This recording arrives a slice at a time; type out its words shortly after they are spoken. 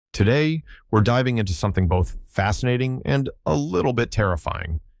Today, we're diving into something both fascinating and a little bit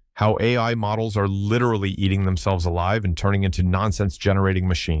terrifying. How AI models are literally eating themselves alive and turning into nonsense-generating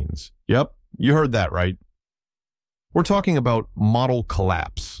machines. Yep, you heard that right. We're talking about model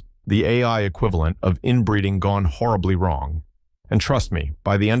collapse, the AI equivalent of inbreeding gone horribly wrong. And trust me,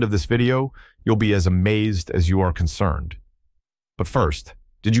 by the end of this video, you'll be as amazed as you are concerned. But first,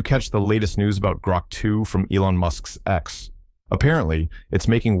 did you catch the latest news about Grok 2 from Elon Musk's X? Apparently, it's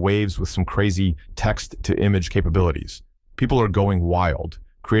making waves with some crazy text-to-image capabilities. People are going wild,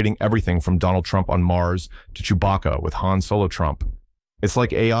 creating everything from Donald Trump on Mars to Chewbacca with Han Solo Trump. It's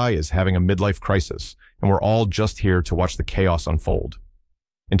like AI is having a midlife crisis, and we're all just here to watch the chaos unfold.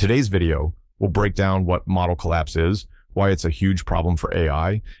 In today's video, we'll break down what model collapse is, why it's a huge problem for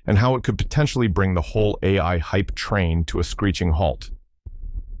AI, and how it could potentially bring the whole AI hype train to a screeching halt.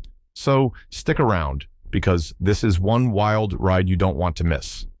 So stick around, because this is one wild ride you don't want to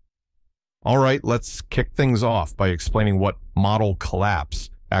miss. All right, let's kick things off by explaining what model collapse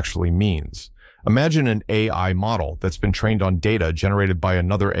actually means. Imagine an AI model that's been trained on data generated by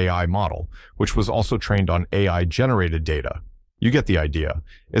another AI model, which was also trained on AI-generated data. You get the idea.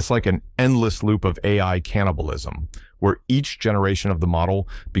 It's like an endless loop of AI cannibalism, where each generation of the model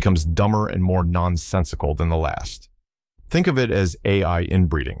becomes dumber and more nonsensical than the last. Think of it as AI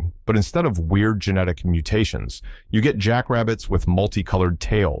inbreeding, but instead of weird genetic mutations, you get jackrabbits with multicolored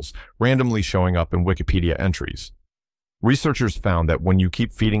tails randomly showing up in Wikipedia entries. Researchers found that when you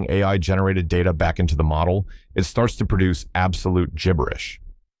keep feeding AI-generated data back into the model, it starts to produce absolute gibberish.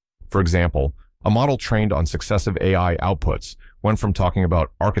 For example, a model trained on successive AI outputs went from talking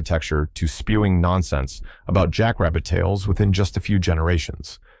about architecture to spewing nonsense about jackrabbit tails within just a few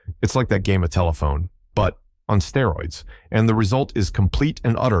generations. It's like that game of telephone, but on steroids, and the result is complete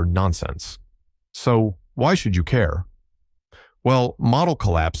and utter nonsense. So, why should you care? Well, model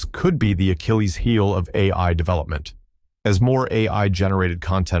collapse could be the Achilles heel of AI development. As more AI-generated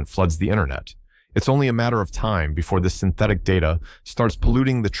content floods the internet, it's only a matter of time before this synthetic data starts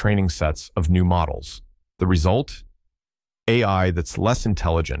polluting the training sets of new models. The result? AI that's less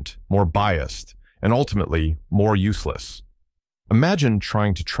intelligent, more biased, and ultimately more useless. Imagine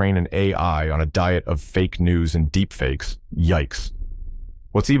trying to train an AI on a diet of fake news and deepfakes. Yikes.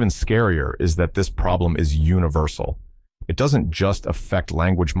 What's even scarier is that this problem is universal. It doesn't just affect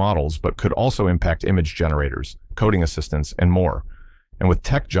language models, but could also impact image generators, coding assistants, and more. And with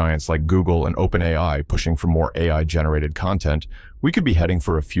tech giants like Google and OpenAI pushing for more AI-generated content, we could be heading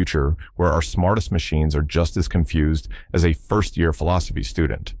for a future where our smartest machines are just as confused as a first-year philosophy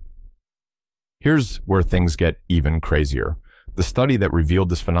student. Here's where things get even crazier. The study that revealed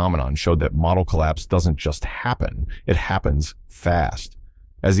this phenomenon showed that model collapse doesn't just happen, it happens fast.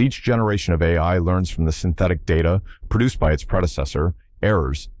 As each generation of AI learns from the synthetic data produced by its predecessor,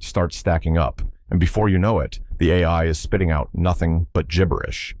 errors start stacking up, and before you know it, the AI is spitting out nothing but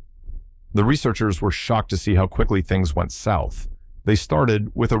gibberish. The researchers were shocked to see how quickly things went south. They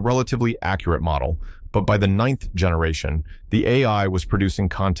started with a relatively accurate model, but by the 9th generation, the AI was producing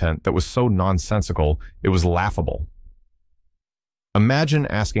content that was so nonsensical it was laughable. Imagine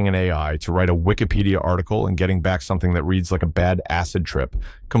asking an AI to write a Wikipedia article and getting back something that reads like a bad acid trip,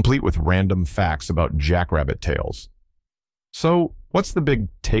 complete with random facts about jackrabbit tails. So, what's the big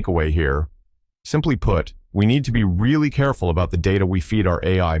takeaway here? Simply put, we need to be really careful about the data we feed our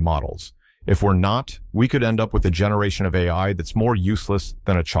AI models. If we're not, we could end up with a generation of AI that's more useless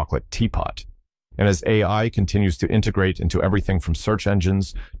than a chocolate teapot. And as AI continues to integrate into everything from search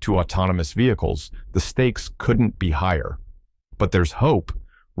engines to autonomous vehicles, the stakes couldn't be higher. But there's hope.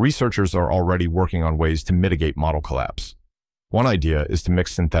 Researchers are already working on ways to mitigate model collapse. One idea is to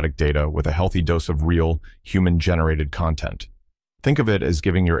mix synthetic data with a healthy dose of real, human-generated content. Think of it as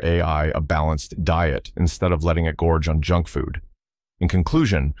giving your AI a balanced diet instead of letting it gorge on junk food. In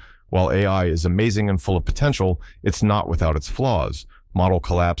conclusion, while AI is amazing and full of potential, it's not without its flaws. Model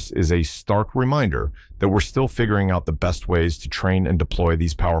collapse is a stark reminder that we're still figuring out the best ways to train and deploy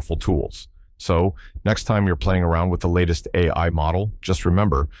these powerful tools. So, next time you're playing around with the latest AI model, just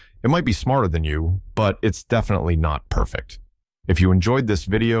remember, it might be smarter than you, but it's definitely not perfect. If you enjoyed this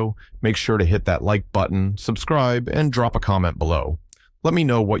video, make sure to hit that like button, subscribe, and drop a comment below. Let me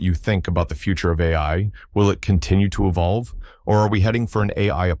know what you think about the future of AI. Will it continue to evolve, or are we heading for an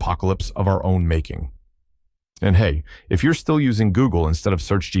AI apocalypse of our own making? And hey, if you're still using Google instead of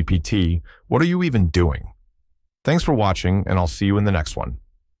SearchGPT, what are you even doing? Thanks for watching, and I'll see you in the next one.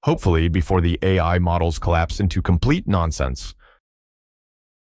 Hopefully before the AI models collapse into complete nonsense,